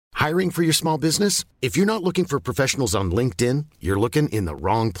Hiring for your small business? If you're not looking for professionals on LinkedIn, you're looking in the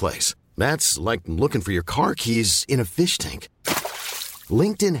wrong place. That's like looking for your car keys in a fish tank.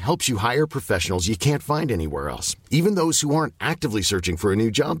 LinkedIn helps you hire professionals you can't find anywhere else, even those who aren't actively searching for a new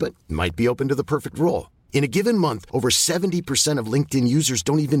job but might be open to the perfect role. In a given month, over 70% of LinkedIn users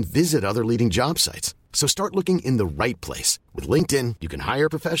don't even visit other leading job sites. So start looking in the right place. With LinkedIn, you can hire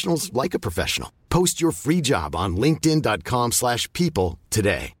professionals like a professional. Post your free job on linkedin.com/people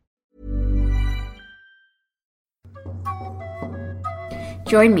today.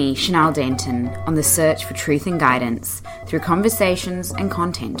 Join me, Chanel Dainton, on the search for truth and guidance through conversations and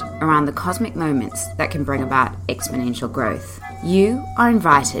content around the cosmic moments that can bring about exponential growth. You are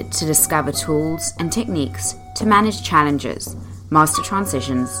invited to discover tools and techniques to manage challenges, master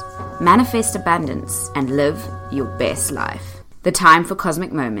transitions, manifest abundance, and live your best life. The time for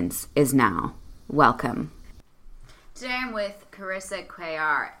cosmic moments is now. Welcome. Today I'm with Carissa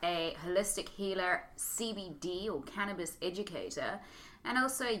Cuellar, a holistic healer, CBD or cannabis educator, and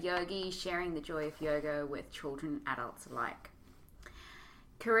also a yogi sharing the joy of yoga with children and adults alike.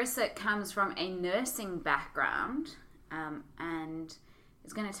 Carissa comes from a nursing background and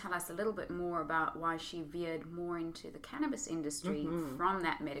is going to tell us a little bit more about why she veered more into the cannabis industry from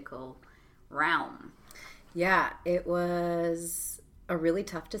that medical realm. Yeah, it was a really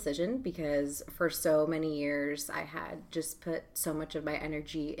tough decision because for so many years I had just put so much of my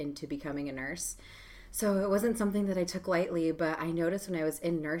energy into becoming a nurse. So it wasn't something that I took lightly, but I noticed when I was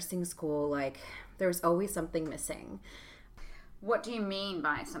in nursing school, like, there was always something missing. What do you mean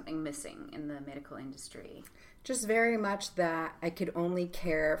by something missing in the medical industry? Just very much that I could only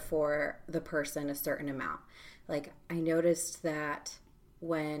care for the person a certain amount. Like, I noticed that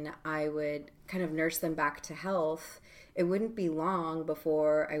when I would kind of nurse them back to health, it wouldn't be long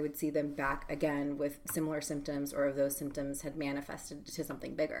before I would see them back again with similar symptoms, or if those symptoms had manifested to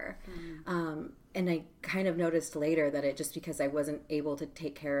something bigger. And I kind of noticed later that it just because I wasn't able to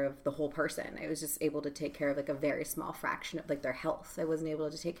take care of the whole person. I was just able to take care of like a very small fraction of like their health. I wasn't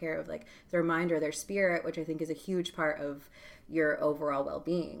able to take care of like their mind or their spirit, which I think is a huge part of your overall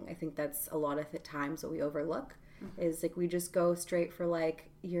well-being. I think that's a lot of the times what we overlook. Is like we just go straight for like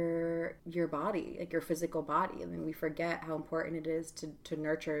your body, like your physical body, and then we forget how important it is to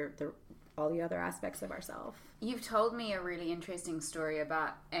nurture all the other aspects of ourselves. You've told me a really interesting story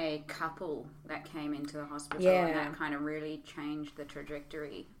about a couple that came into the hospital and that kind of really changed the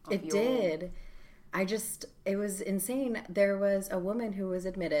trajectory of It did. It was insane. There was a woman who was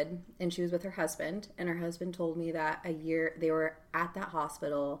admitted and she was with her husband, and her husband told me that they were at that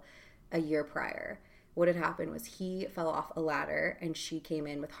hospital a year prior. What had happened was he fell off a ladder and she came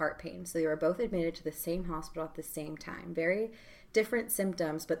in with heart pain. So they were both admitted to the same hospital at the same time. Very different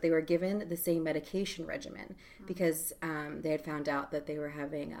symptoms, but they were given the same medication regimen because they had found out that they were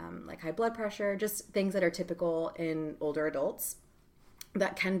having like high blood pressure, just things that are typical in older adults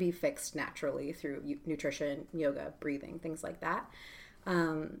that can be fixed naturally through nutrition, yoga, breathing, things like that.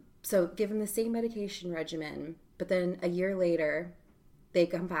 So given the same medication regimen, but then a year later, they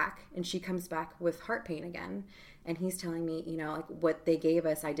come back and she comes back with heart pain again. And he's telling me, like what they gave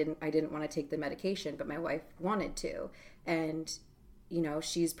us, I didn't want to take the medication, but my wife wanted to. And,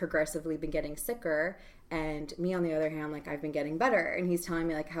 she's progressively been getting sicker. And me, on the other hand, like I've been getting better. And he's telling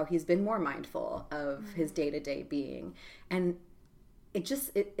me like how he's been more mindful of his day-to-day being. And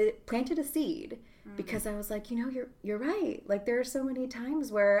it planted a seed because I was like, you're right. Like there are so many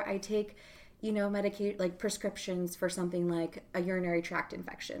times where I take medicate like prescriptions for something like a urinary tract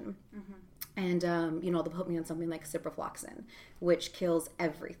infection. And, they'll put me on something like ciprofloxacin, which kills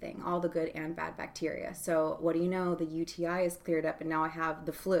everything, all the good and bad bacteria. So what do you know? The UTI is cleared up and now I have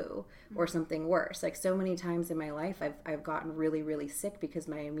the flu or something worse. Like so many times in my life, I've gotten really, really sick because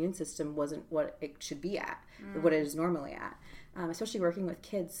my immune system wasn't what it should be at, what it is normally at. Especially working with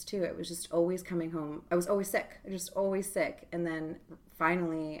kids too. It was just always coming home. I was always sick. And then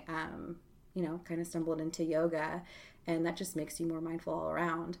finally, kind of stumbled into yoga, and that just makes you more mindful all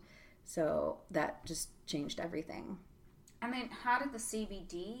around. So that just changed everything. And then how did the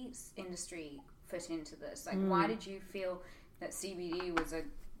CBD industry fit into this? Like, why did you feel that CBD was a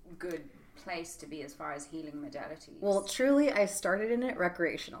good place to be as far as healing modalities? Well, truly, I started in it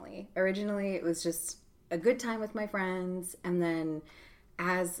recreationally. Originally, it was just a good time with my friends, and then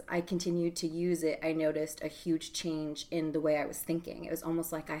as I continued to use it, I noticed a huge change in the way I was thinking. It was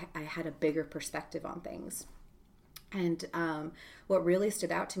almost like I had a bigger perspective on things. And what really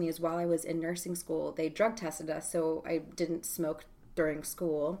stood out to me is while I was in nursing school, they drug tested us, so I didn't smoke during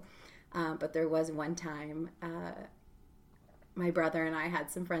school. But there was one time my brother and I had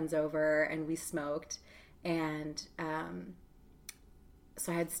some friends over and we smoked. And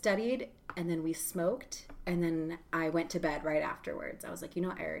So I had studied, and then we smoked, and then I went to bed right afterwards. I was like, I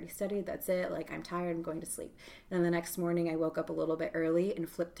already studied. That's it. Like, I'm tired. I'm going to sleep. And then the next morning, I woke up a little bit early and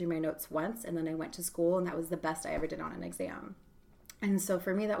flipped through my notes once, and then I went to school, and that was the best I ever did on an exam. And so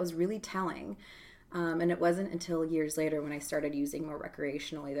for me, that was really telling. And it wasn't until years later when I started using more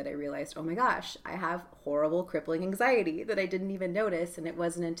recreationally that I realized, oh my gosh, I have horrible crippling anxiety that I didn't even notice. And it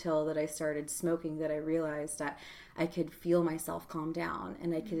wasn't until that I started smoking that I realized that I could feel myself calm down,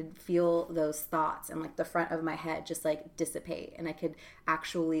 and I could feel those thoughts and like the front of my head just like dissipate, and I could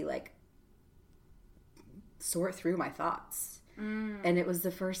actually like sort through my thoughts. And it was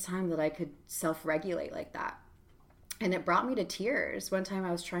the first time that I could self-regulate like that. And it brought me to tears. One time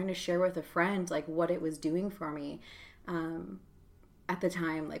I was trying to share with a friend like what it was doing for me. At the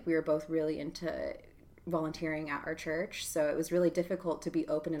time, like we were both really into volunteering at our church. So it was really difficult to be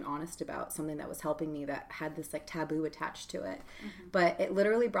open and honest about something that was helping me that had this like taboo attached to it. But it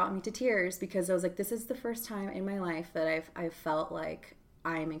literally brought me to tears because I was like, this is the first time in my life that I've felt like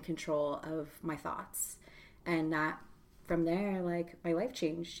I'm in control of my thoughts. And that from there, like my life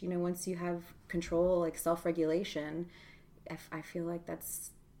changed. Once you have control, like self-regulation, I feel like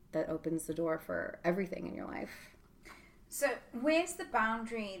that opens the door for everything in your life. So where's the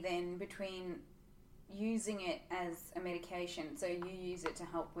boundary then between using it as a medication, so you use it to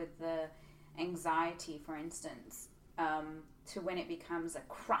help with the anxiety, for instance, to when it becomes a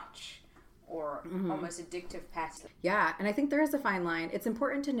crutch or almost addictive pattern? Yeah, and I think there is a fine line. It's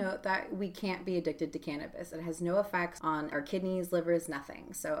important to note that we can't be addicted to cannabis. It has no effects on our kidneys, livers,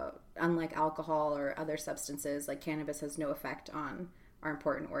 nothing. So unlike alcohol or other substances, like cannabis has no effect on our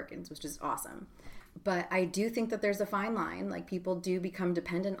important organs, which is awesome. But I do think that there's a fine line. Like people do become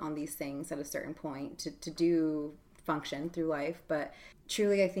dependent on these things at a certain point to do function through life. But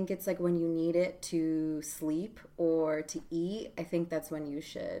truly, I think it's like when you need it to sleep or to eat, I think that's when you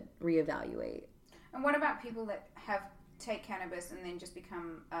should reevaluate. And what about people that take cannabis and then just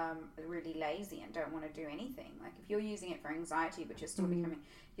become really lazy and don't want to do anything? Like if you're using it for anxiety, but you're still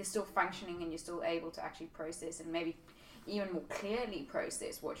you're still functioning and you're still able to actually process and maybe even more clearly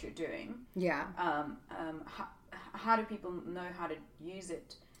process what you're doing. Yeah. How do people know how to use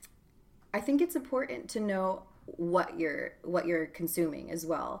it? I think it's important to know what you're consuming as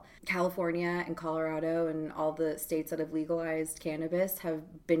well. California and Colorado and all the states that have legalized cannabis have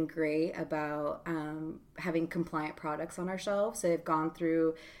been great about having compliant products on our shelves. So they've gone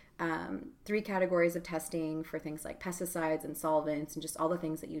through 3 categories of testing for things like pesticides and solvents and just all the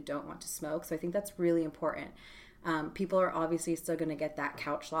things that you don't want to smoke. So I think that's really important. People are obviously still going to get that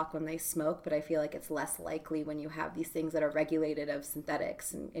couch lock when they smoke, but I feel like it's less likely when you have these things that are regulated of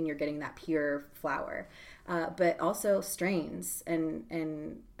synthetics and you're getting that pure flower. But also strains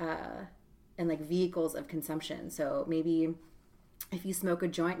and like vehicles of consumption. So maybe if you smoke a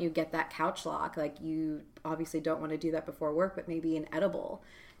joint, you get that couch lock. Like you obviously don't want to do that before work, but maybe an edible,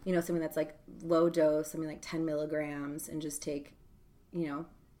 something that's like low dose, something like 10 milligrams, and just take,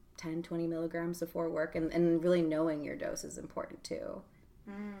 10, 20 milligrams before work, and really knowing your dose is important too.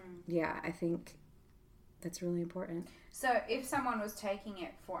 Yeah, I think that's really important. So if someone was taking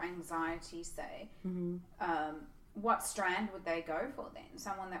it for anxiety, say, what strand would they go for then?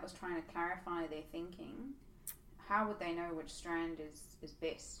 Someone that was trying to clarify their thinking, how would they know which strand is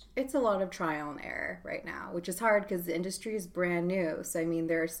best? It's a lot of trial and error right now, which is hard because the industry is brand new. So, I mean,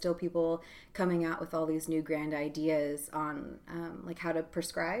 there are still people coming out with all these new grand ideas on like how to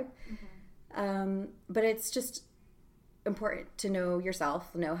prescribe. But it's just important to know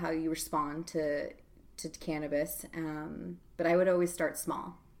yourself, know how you respond to cannabis. But I would always start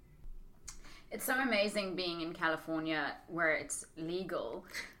small. It's so amazing being in California where it's legal.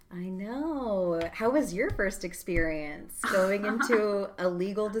 I know. How was your first experience going into a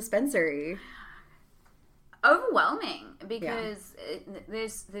legal dispensary? Overwhelming, because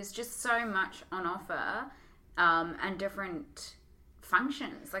there's just so much on offer and different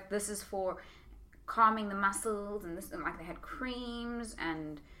functions. Like this is for calming the muscles, and this, and like they had creams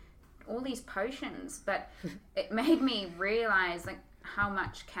and all these potions. But it made me realize like how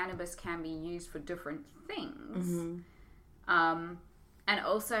much cannabis can be used for different things. And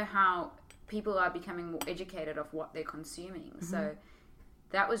also how people are becoming more educated of what they're consuming. So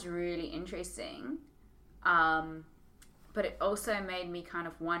that was really interesting. But it also made me kind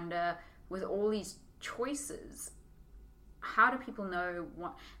of wonder, with all these choices, how do people know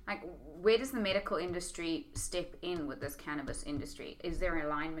where does the medical industry step in with this cannabis industry? Is there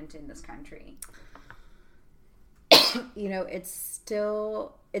alignment in this country? It's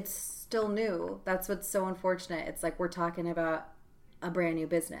still new. That's what's so unfortunate. It's like we're talking about a brand new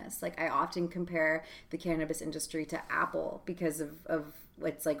business. Like I often compare the cannabis industry to Apple because of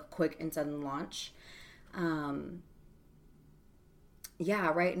it's like quick and sudden launch.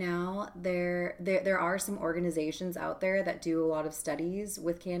 Yeah, right now there are some organizations out there that do a lot of studies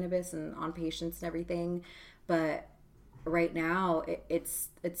with cannabis and on patients and everything, but right now it's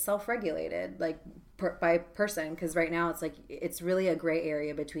self-regulated, like by person, because right now it's like it's really a gray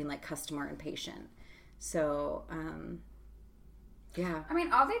area between like customer and patient. So yeah. I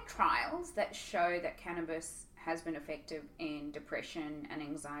mean, are there trials that show that cannabis has been effective in depression and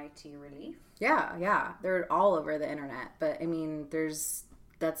anxiety relief? Yeah, they're all over the internet. But I mean, those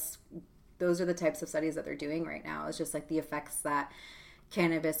are the types of studies that they're doing right now. It's just like the effects that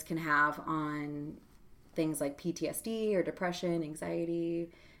cannabis can have on things like PTSD or depression, anxiety,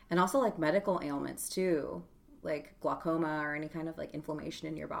 and also like medical ailments too, like glaucoma or any kind of like inflammation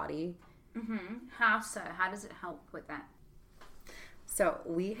in your body. Mm-hmm. How so? How does it help with that? So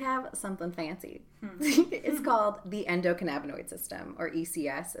we have something fancy. It's called the endocannabinoid system, or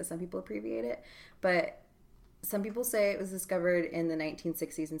ECS, as some people abbreviate it. But some people say it was discovered in the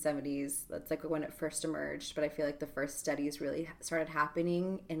 1960s and 70s. That's like when it first emerged. But I feel like the first studies really started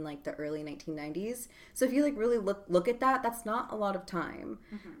happening in like the early 1990s. So if you like really look at that, that's not a lot of time.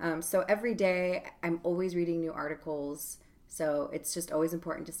 Mm-hmm. So every day I'm always reading new articles. So it's just always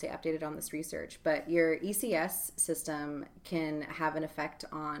important to stay updated on this research. But your ECS system can have an effect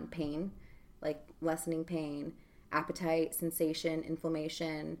on pain, like lessening pain, appetite, sensation,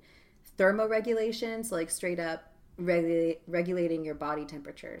 inflammation, thermoregulation, so like straight up regulating your body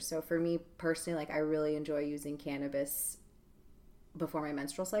temperature. So for me personally, like I really enjoy using cannabis before my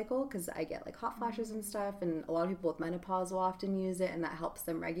menstrual cycle because I get like hot flashes and stuff, and a lot of people with menopause will often use it, and that helps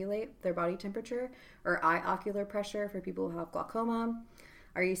them regulate their body temperature, or eye ocular pressure for people who have glaucoma.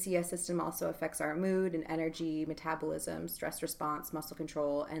 Our ECS system also affects our mood and energy, metabolism, stress response, muscle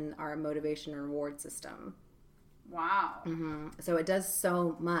control, and our motivation and reward system. Wow. Mm-hmm. So it does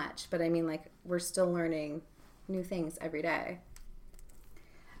so much, but I mean, like, we're still learning new things every day.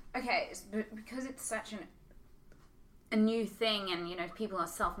 Okay, because it's such a new thing, and you know, people are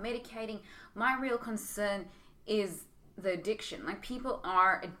self-medicating, my real concern is the addiction. Like, people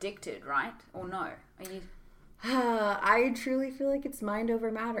are addicted, right? Or no? Are you? I truly feel like it's mind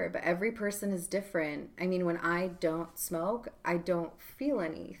over matter, but every person is different. I mean, when I don't smoke, I don't feel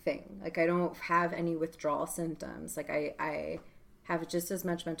anything. Like, I don't have any withdrawal symptoms. Like, I have just as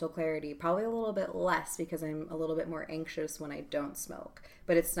much mental clarity, probably a little bit less because I'm a little bit more anxious when I don't smoke.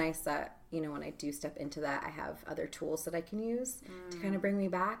 But it's nice that, you know, when I do step into that, I have other tools that I can use to kind of bring me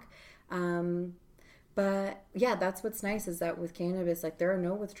back. But yeah, that's what's nice, is that with cannabis, like, there are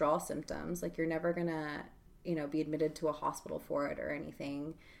no withdrawal symptoms. Like, you're never gonna, you know, be admitted to a hospital for it or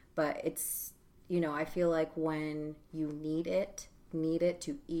anything. But it's, you know, I feel like when you need it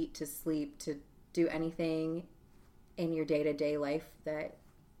to eat, to sleep, to do anything in your day-to-day life that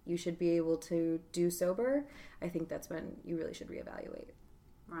you should be able to do sober, I think that's when you really should reevaluate.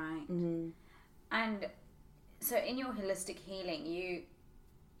 Right. Mm-hmm. And so in your holistic healing, you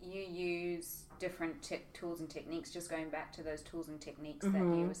use different tools and techniques. Just going back to those tools and techniques that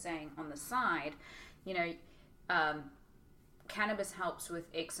you were saying on the side, you know, cannabis helps with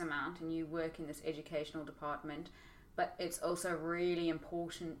X amount, and you work in this educational department, but it's also really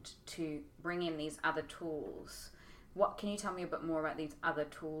important to bring in these other tools. What can you tell me a bit more about these other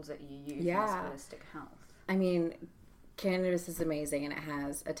tools that you use in this holistic health? I mean, cannabis is amazing, and it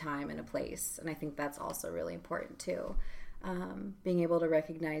has a time and a place, and I think that's also really important too. Being able to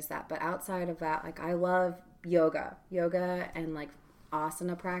recognize that. But outside of that, like, I love yoga and like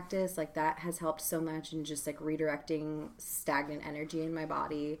asana practice. Like, that has helped so much in just like redirecting stagnant energy in my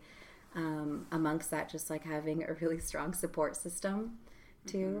body. Amongst that, just like having a really strong support system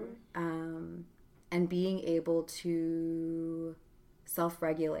too. And being able to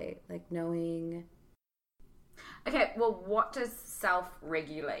self-regulate, like knowing. Okay, well, what does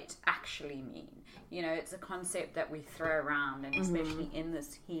self-regulate actually mean? You know, it's a concept that we throw around, and especially in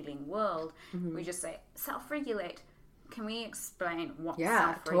this healing world, we just say self-regulate. Can we explain what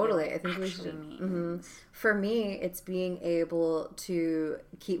self-regulate totally. I think actually we should. means? For me, it's being able to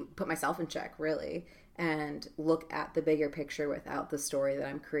put myself in check, really, and look at the bigger picture without the story that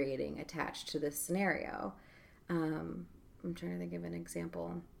I'm creating attached to this scenario. I'm trying to think of an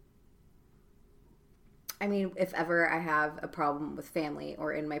example. I mean, if ever I have a problem with family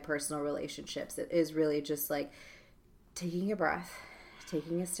or in my personal relationships, it is really just like taking a breath,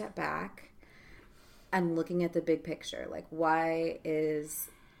 taking a step back, and looking at the big picture. Like, why is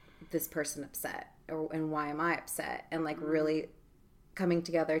this person upset? And why am I upset? And like really coming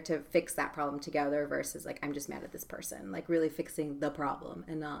together to fix that problem together versus like, I'm just mad at this person. Like, really fixing the problem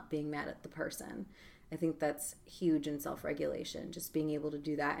and not being mad at the person. I think that's huge in self-regulation. Just being able to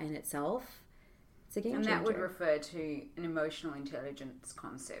do that in itself, it's a game changer. And that would refer to an emotional intelligence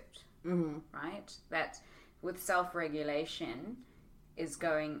concept, right? That with self-regulation is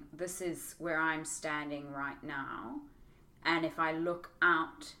going, this is where I'm standing right now. And if I look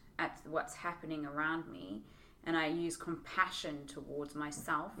out at what's happening around me and I use compassion towards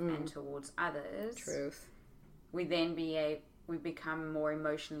myself and towards others, Truth. we then we become more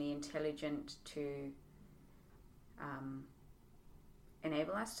emotionally intelligent to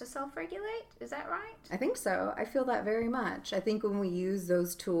enable us to self-regulate. Is that right? I think so. I feel that very much. I think when we use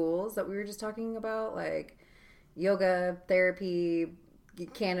those tools that we were just talking about, like yoga, therapy,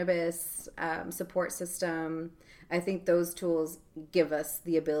 cannabis, support system, I think those tools give us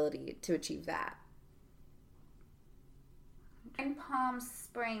the ability to achieve that. In Palm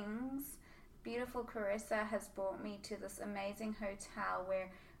Springs, beautiful Carissa has brought me to this amazing hotel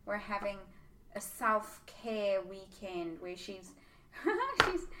where we're having a self-care weekend where she's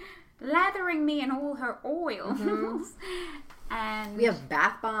lathering me in all her oils. And we have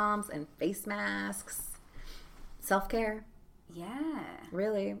bath bombs and face masks. Self-care. Yeah.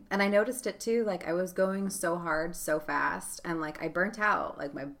 Really. And I noticed it too. Like, I was going so hard, so fast, and like I burnt out.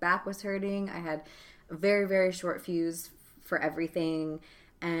 Like, my back was hurting. I had a very, very short fuse for everything.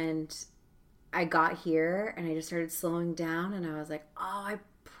 And I got here and I just started slowing down, and I was like, oh, I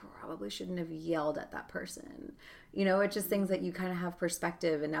probably shouldn't have yelled at that person. You know, it's just things that you kind of have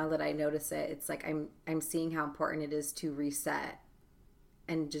perspective. And now that I notice it, it's like I'm seeing how important it is to reset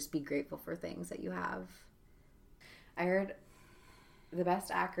and just be grateful for things that you have. I heard the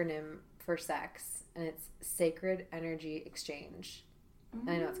best acronym for sex, and it's Sacred Energy Exchange. And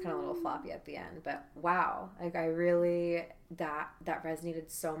I know it's kind of a little floppy at the end, but wow, like I really, that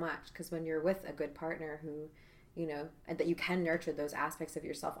resonated so much, because when you're with a good partner who, you know, and that you can nurture those aspects of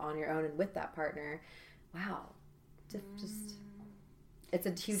yourself on your own and with that partner, wow, just it's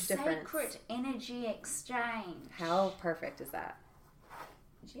a huge difference. Sacred Energy Exchange. How perfect is that?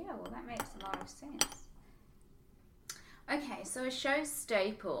 Yeah, well, that makes a lot of sense. Okay, so a show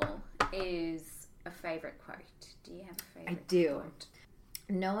staple is a favorite quote. Do you have a favorite I do. quote?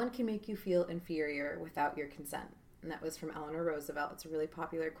 No one can make you feel inferior without your consent. And that was from Eleanor Roosevelt. It's a really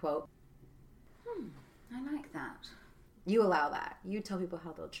popular quote. I like that. You allow that. You tell people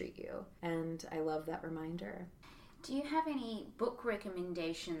how they'll treat you. And I love that reminder. Do you have any book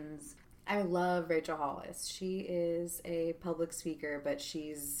recommendations? I love Rachel Hollis. She is a public speaker, but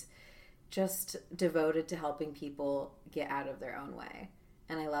she's just devoted to helping people get out of their own way.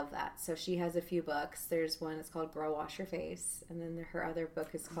 And I love that. So she has a few books. There's one, it's called Girl Wash Your Face. And then her other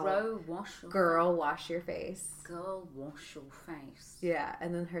book is called Girl Wash Your Face. Girl Wash Your Face. Yeah.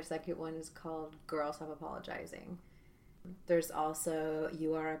 And then her second one is called Girl Stop Apologizing. There's also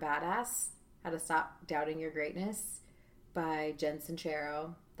You Are a Badass, How to Stop Doubting Your Greatness by Jen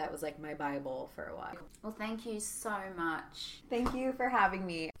Sincero. That was like my Bible for a while. Well, thank you so much. Thank you for having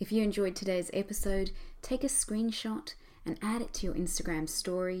me. If you enjoyed today's episode, take a screenshot and add it to your Instagram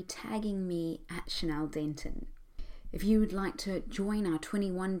story, tagging me at Chanel Denton. If you would like to join our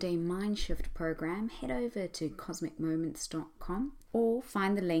 21-day Mindshift program, head over to cosmicmoments.com or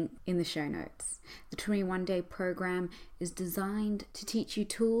find the link in the show notes. The 21-day program is designed to teach you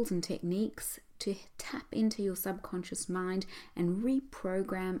tools and techniques to tap into your subconscious mind and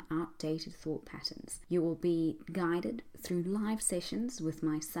reprogram outdated thought patterns. You will be guided through live sessions with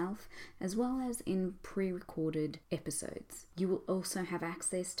myself, as well as in pre-recorded episodes. You will also have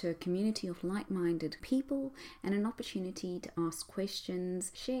access to a community of like-minded people and an opportunity to ask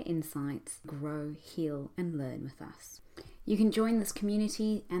questions, share insights, grow, heal, and learn with us. You can join this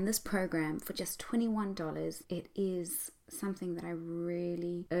community and this program for just $21. It is something that I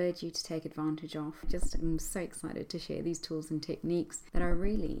really urge you to take advantage of. I'm so excited to share these tools and techniques that are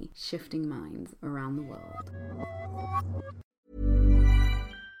really shifting minds around the world.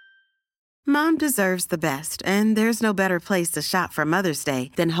 Mom deserves the best, and there's no better place to shop for Mother's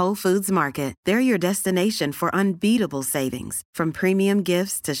Day than Whole Foods Market. They're your destination for unbeatable savings, from premium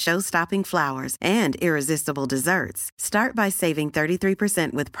gifts to show-stopping flowers and irresistible desserts. Start by saving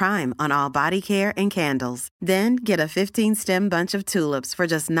 33% with Prime on all body care and candles. Then get a 15-stem bunch of tulips for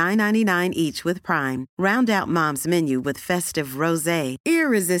just $9.99 each with Prime. Round out Mom's menu with festive rosé,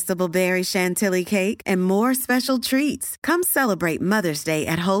 irresistible berry chantilly cake, and more special treats. Come celebrate Mother's Day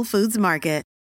at Whole Foods Market.